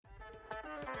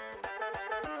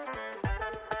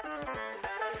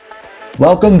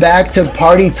Welcome back to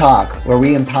Party Talk, where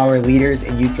we empower leaders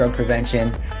in youth drug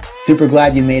prevention. Super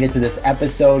glad you made it to this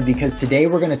episode because today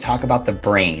we're going to talk about the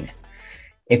brain.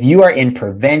 If you are in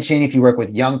prevention, if you work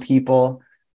with young people,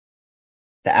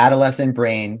 the adolescent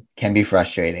brain can be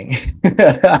frustrating.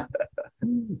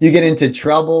 You get into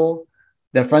trouble.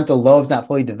 The frontal lobe's not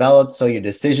fully developed, so your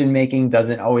decision making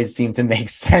doesn't always seem to make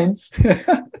sense.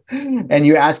 And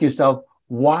you ask yourself,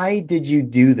 why did you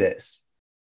do this?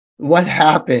 What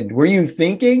happened? Were you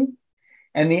thinking?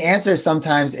 And the answer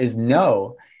sometimes is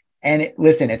no. And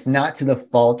listen, it's not to the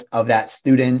fault of that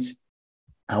student.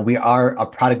 We are a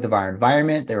product of our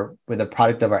environment. We're the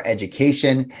product of our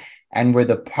education, and we're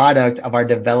the product of our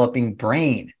developing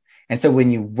brain. And so when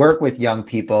you work with young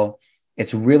people,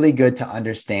 it's really good to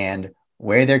understand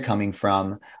where they're coming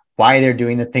from, why they're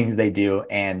doing the things they do,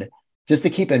 and just to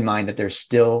keep in mind that they're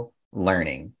still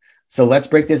learning. So let's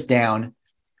break this down.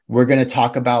 We're going to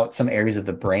talk about some areas of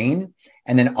the brain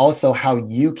and then also how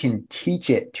you can teach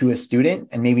it to a student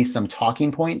and maybe some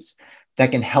talking points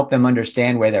that can help them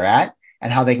understand where they're at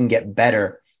and how they can get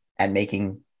better at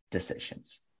making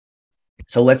decisions.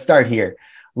 So let's start here.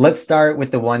 Let's start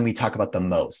with the one we talk about the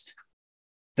most,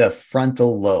 the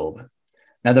frontal lobe.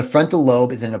 Now, the frontal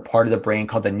lobe is in a part of the brain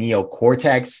called the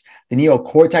neocortex. The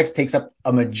neocortex takes up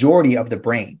a majority of the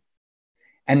brain.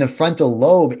 And the frontal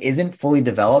lobe isn't fully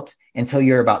developed until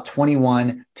you're about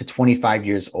 21 to 25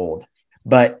 years old.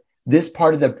 But this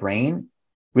part of the brain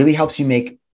really helps you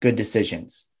make good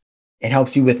decisions. It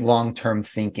helps you with long-term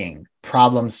thinking,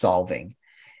 problem solving.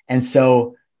 And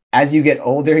so as you get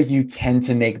older, you tend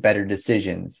to make better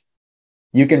decisions.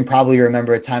 You can probably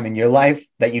remember a time in your life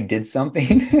that you did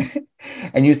something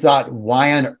and you thought,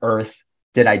 why on earth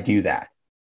did I do that?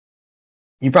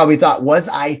 You probably thought, was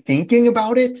I thinking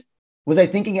about it? Was I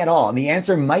thinking at all? And the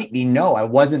answer might be no, I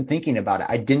wasn't thinking about it.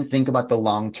 I didn't think about the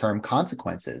long-term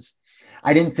consequences.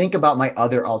 I didn't think about my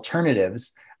other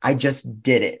alternatives. I just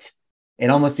did it.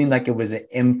 It almost seemed like it was an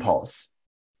impulse.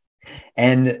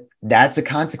 And that's a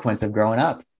consequence of growing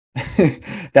up.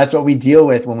 That's what we deal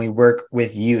with when we work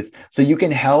with youth. So you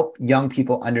can help young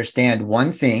people understand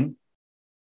one thing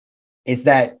is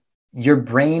that your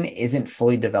brain isn't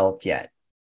fully developed yet.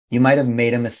 You might have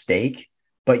made a mistake,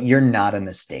 but you're not a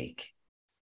mistake.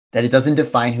 That it doesn't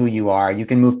define who you are. You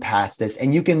can move past this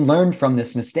and you can learn from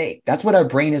this mistake. That's what our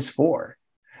brain is for.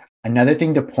 Another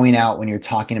thing to point out when you're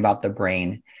talking about the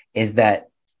brain is that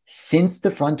since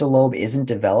the frontal lobe isn't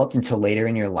developed until later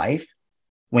in your life,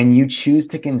 when you choose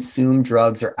to consume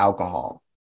drugs or alcohol,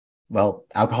 well,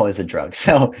 alcohol is a drug.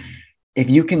 So if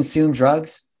you consume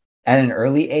drugs at an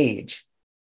early age,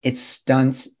 it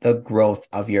stunts the growth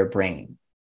of your brain.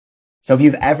 So if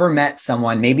you've ever met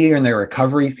someone, maybe you're in the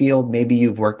recovery field, maybe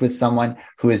you've worked with someone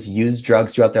who has used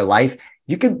drugs throughout their life,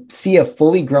 you could see a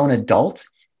fully grown adult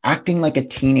acting like a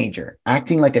teenager,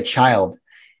 acting like a child.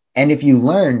 And if you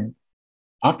learn,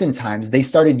 oftentimes they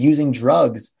started using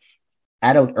drugs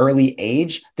at an early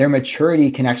age, their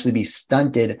maturity can actually be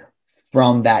stunted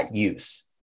from that use.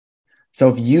 So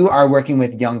if you are working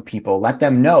with young people, let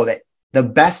them know that the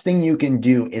best thing you can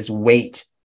do is wait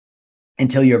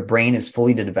until your brain is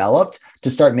fully developed to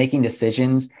start making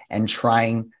decisions and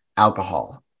trying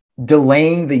alcohol.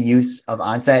 Delaying the use of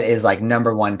onset is like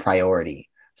number one priority.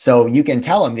 So you can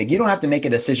tell them that you don't have to make a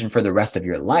decision for the rest of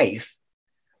your life,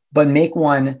 but make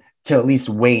one to at least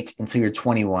wait until you're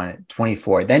 21,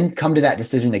 24, then come to that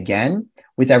decision again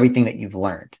with everything that you've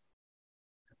learned.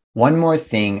 One more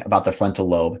thing about the frontal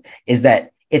lobe is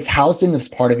that it's housed in this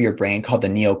part of your brain called the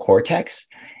neocortex.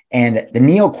 And the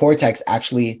neocortex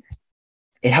actually,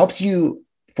 it helps you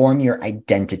form your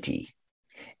identity.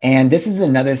 And this is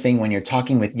another thing when you're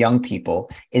talking with young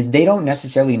people is they don't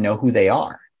necessarily know who they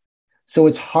are. So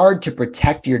it's hard to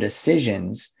protect your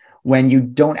decisions when you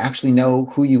don't actually know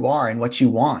who you are and what you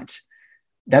want.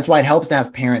 That's why it helps to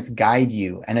have parents guide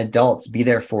you and adults be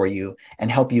there for you and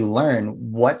help you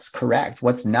learn what's correct,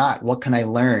 what's not, what can I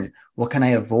learn, what can I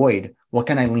avoid, what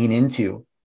can I lean into.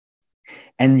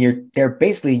 And they're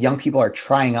basically, young people are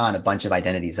trying on a bunch of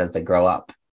identities as they grow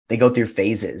up. They go through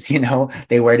phases,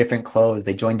 they wear different clothes,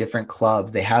 they join different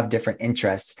clubs, they have different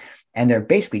interests, and they're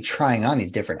basically trying on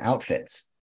these different outfits.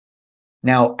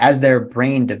 Now, as their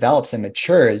brain develops and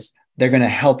matures, they're going to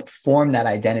help form that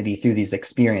identity through these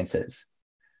experiences.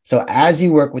 So as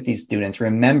you work with these students,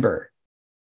 remember,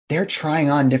 they're trying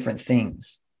on different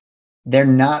things. They're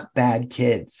not bad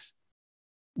kids.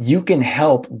 You can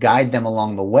help guide them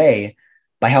along the way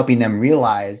by helping them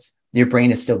realize your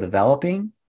brain is still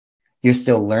developing, you're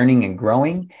still learning and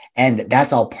growing, and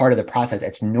that's all part of the process.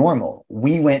 It's normal.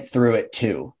 We went through it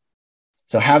too.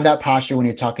 So have that posture when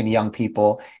you're talking to young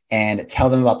people and tell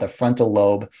them about the frontal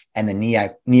lobe and the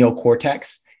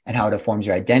neocortex and how it forms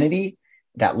your identity,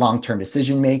 that long-term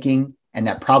decision making, and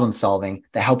that problem solving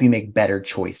that help you make better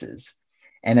choices.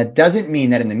 And that doesn't mean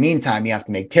that in the meantime, you have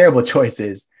to make terrible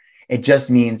choices. It just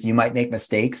means you might make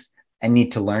mistakes and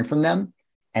need to learn from them.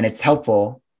 And it's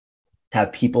helpful to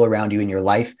have people around you in your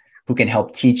life who can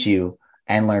help teach you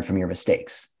and learn from your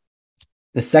mistakes.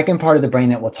 The second part of the brain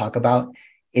that we'll talk about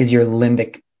is your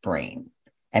limbic brain.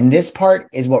 And this part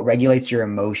is what regulates your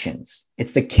emotions.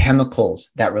 It's the chemicals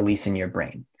that release in your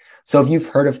brain. So if you've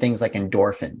heard of things like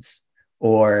endorphins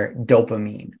or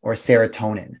dopamine or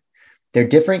serotonin, they're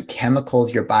different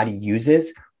chemicals your body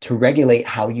uses to regulate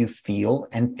how you feel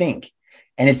and think.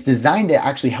 And it's designed to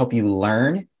actually help you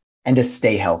learn and to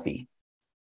stay healthy.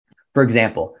 For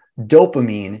example,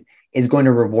 dopamine is going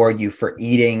to reward you for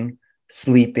eating,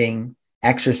 sleeping,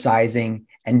 exercising,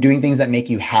 and doing things that make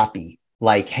you happy,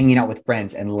 like hanging out with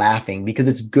friends and laughing because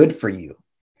it's good for you.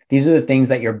 These are the things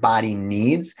that your body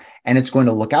needs, and it's going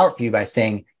to look out for you by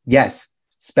saying, yes,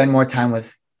 spend more time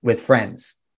with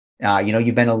friends.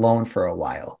 You've been alone for a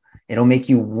while. It'll make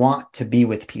you want to be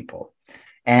with people.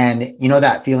 And you know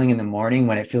that feeling in the morning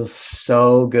when it feels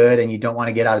so good and you don't want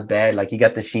to get out of bed, like you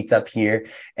got the sheets up here.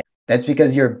 That's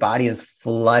because your body is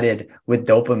flooded with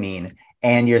dopamine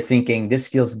and you're thinking, this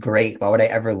feels great. Why would I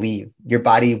ever leave? Your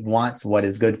body wants what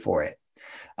is good for it.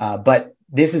 But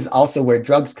this is also where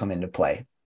drugs come into play,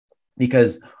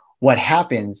 because what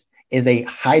happens is they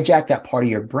hijack that part of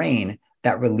your brain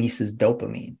that releases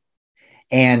dopamine.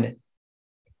 And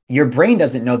your brain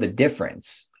doesn't know the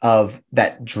difference of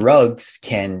that drugs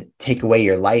can take away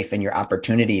your life and your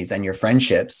opportunities and your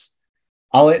friendships.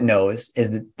 All it knows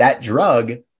is that that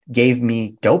drug gave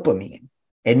me dopamine.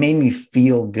 It made me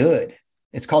feel good.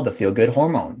 It's called the feel-good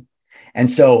hormone. And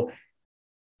so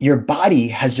your body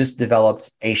has just developed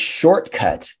a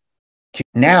shortcut to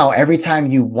now every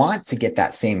time you want to get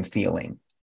that same feeling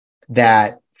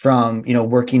that from,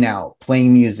 working out,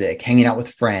 playing music, hanging out with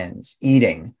friends,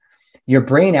 eating, your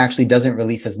brain actually doesn't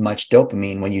release as much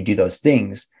dopamine when you do those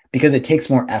things because it takes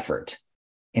more effort.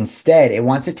 Instead, it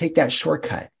wants to take that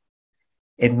shortcut.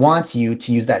 It wants you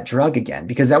to use that drug again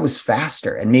because that was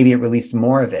faster and maybe it released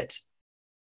more of it.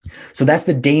 So that's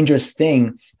the dangerous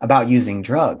thing about using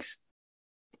drugs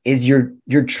is you're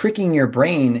tricking your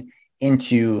brain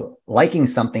into liking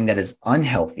something that is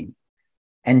unhealthy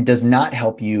and does not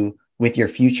help you with your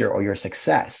future or your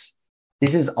success.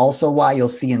 This is also why you'll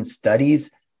see in studies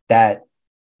that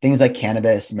things like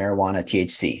cannabis, marijuana,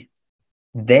 THC,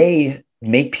 they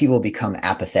make people become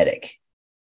apathetic.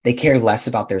 They care less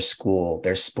about their school,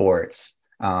 their sports,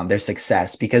 their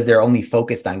success, because they're only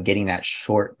focused on getting that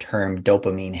short-term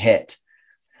dopamine hit.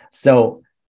 So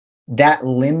that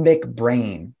limbic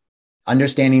brain,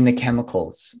 understanding the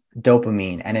chemicals,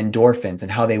 dopamine and endorphins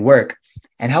and how they work,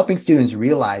 and helping students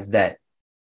realize that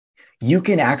you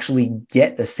can actually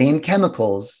get the same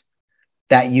chemicals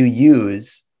that you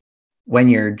use when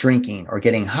you're drinking or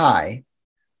getting high.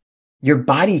 Your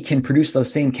body can produce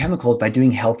those same chemicals by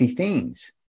doing healthy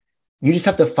things. You just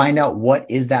have to find out what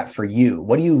is that for you.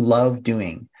 What do you love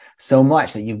doing so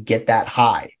much that you get that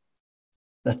high?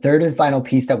 The third and final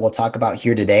piece that we'll talk about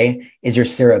here today is your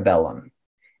cerebellum.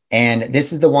 And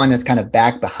this is the one that's kind of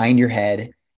back behind your head.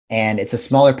 And it's a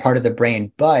smaller part of the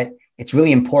brain, but it's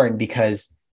really important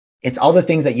because it's all the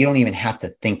things that you don't even have to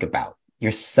think about.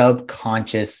 Your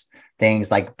subconscious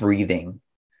things like breathing,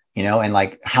 and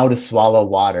like how to swallow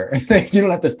water. You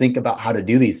don't have to think about how to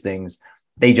do these things.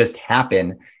 They just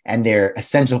happen and they're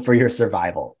essential for your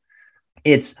survival.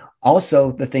 It's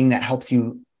also the thing that helps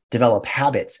you develop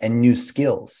habits and new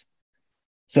skills.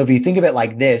 So if you think of it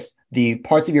like this, the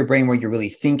parts of your brain where you're really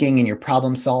thinking and you're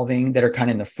problem solving that are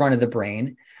kind of in the front of the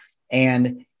brain.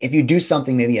 And if you do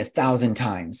something maybe 1,000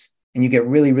 times and you get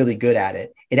really, really good at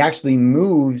it, it actually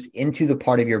moves into the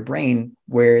part of your brain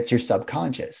where it's your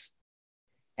subconscious.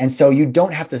 And so you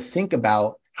don't have to think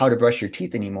about how to brush your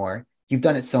teeth anymore. You've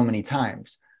done it so many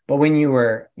times. But when you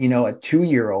were, a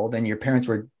 2-year-old and your parents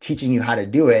were teaching you how to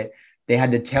do it, they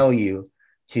had to tell you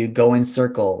to go in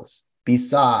circles, be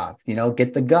soft,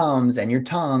 get the gums and your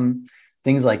tongue,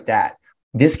 things like that.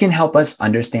 This can help us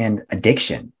understand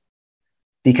addiction.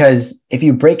 Because if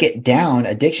you break it down,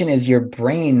 addiction is your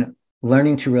brain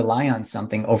learning to rely on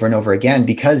something over and over again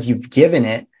because you've given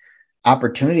it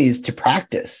opportunities to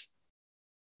practice.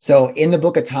 So in the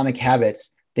book Atomic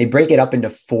Habits, they break it up into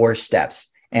 4 steps.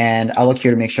 And I'll look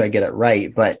here to make sure I get it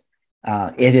right. But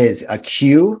it is a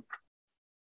cue.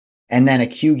 And then a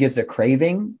cue gives a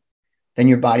craving. Then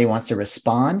your body wants to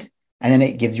respond. And then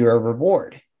it gives you a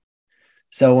reward.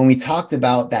 So when we talked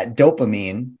about that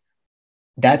dopamine,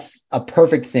 That's a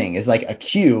perfect thing, is like a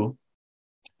cue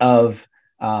of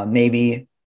maybe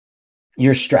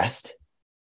you're stressed.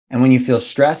 And when you feel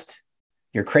stressed,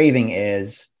 your craving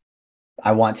is,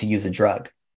 I want to use a drug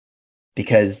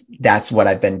because that's what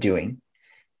I've been doing.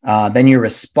 Then your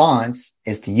response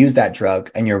is to use that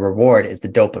drug, and your reward is the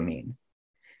dopamine.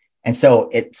 And so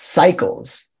it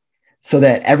cycles so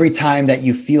that every time that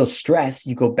you feel stress,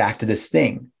 you go back to this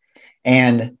thing.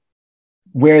 And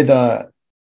where the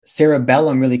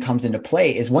cerebellum really comes into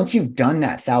play is once you've done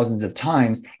that thousands of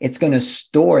times, it's going to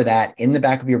store that in the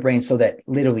back of your brain so that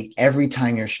literally every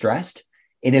time you're stressed,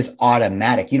 it is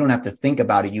automatic. You don't have to think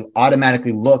about it. You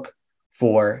automatically look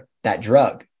for that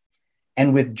drug.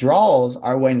 And withdrawals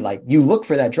are when like you look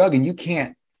for that drug and you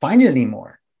can't find it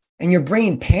anymore. And your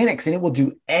brain panics and it will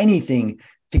do anything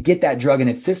to get that drug in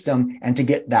its system and to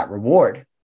get that reward.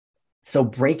 So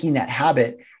breaking that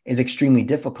habit is extremely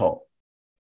difficult.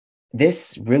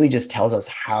 This really just tells us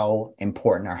how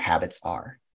important our habits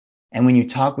are. And when you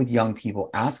talk with young people,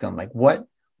 ask them like, what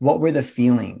were the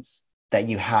feelings that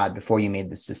you had before you made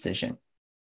this decision?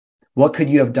 What could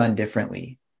you have done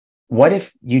differently? What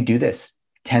if you do this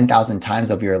 10,000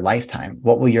 times over your lifetime?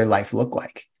 What will your life look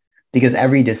like? Because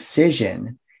every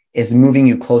decision is moving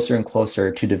you closer and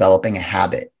closer to developing a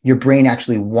habit. Your brain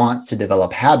actually wants to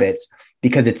develop habits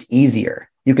because it's easier.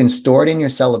 You can store it in your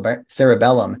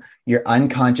cerebellum, your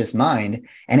unconscious mind,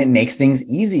 and it makes things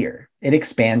easier. It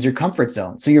expands your comfort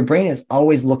zone. So your brain is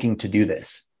always looking to do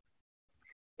this.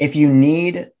 If you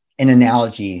need an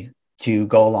analogy to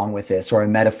go along with this, or a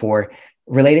metaphor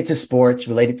related to sports,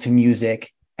 related to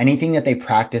music, anything that they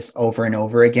practice over and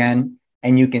over again,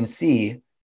 and you can see,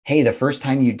 hey, the first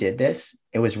time you did this,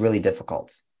 it was really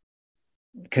difficult.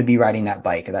 It could be riding that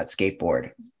bike or that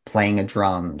skateboard, playing a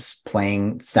drums,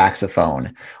 playing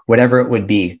saxophone, whatever it would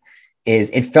be, is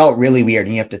it felt really weird.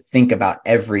 And you have to think about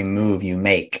every move you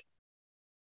make.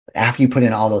 After you put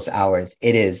in all those hours,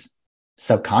 it is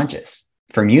subconscious.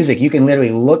 For music, you can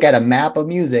literally look at a map of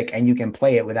music and you can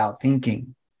play it without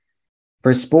thinking.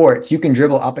 For sports, you can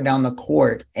dribble up and down the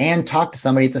court and talk to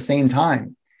somebody at the same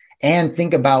time and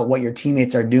think about what your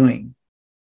teammates are doing.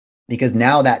 Because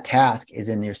now that task is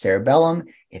in your cerebellum.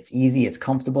 It's easy, it's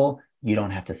comfortable. You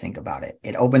don't have to think about it.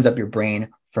 It opens up your brain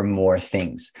for more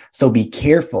things. So be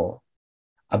careful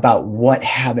about what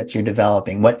habits you're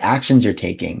developing, what actions you're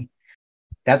taking.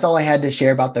 That's all I had to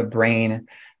share about the brain.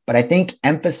 But I think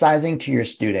emphasizing to your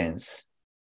students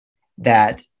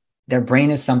that their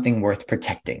brain is something worth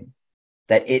protecting,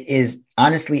 that it is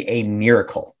honestly a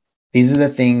miracle. These are the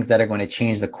things that are going to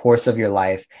change the course of your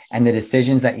life, and the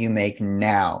decisions that you make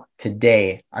now,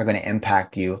 today, are going to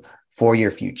impact you for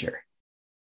your future.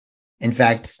 In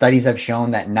fact, studies have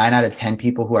shown that 9 out of 10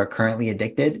 people who are currently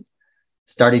addicted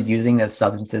started using those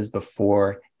substances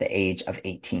before the age of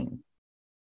 18.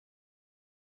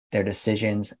 Their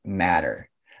decisions matter.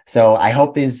 So I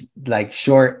hope these like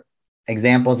short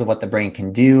examples of what the brain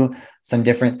can do, some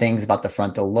different things about the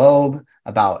frontal lobe,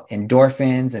 about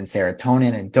endorphins and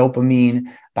serotonin and dopamine,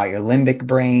 about your limbic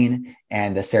brain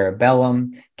and the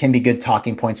cerebellum, can be good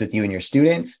talking points with you and your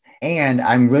students. And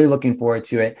I'm really looking forward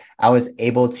to it. I was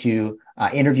able to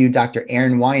interview Dr.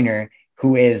 Aaron Weiner,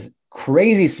 who is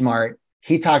crazy smart.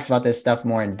 He talks about this stuff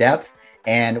more in depth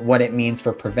and what it means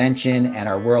for prevention and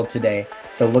our world today.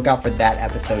 So look out for that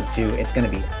episode too. It's going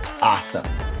to be awesome.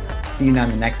 See you on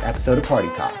the next episode of Party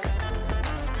Talk.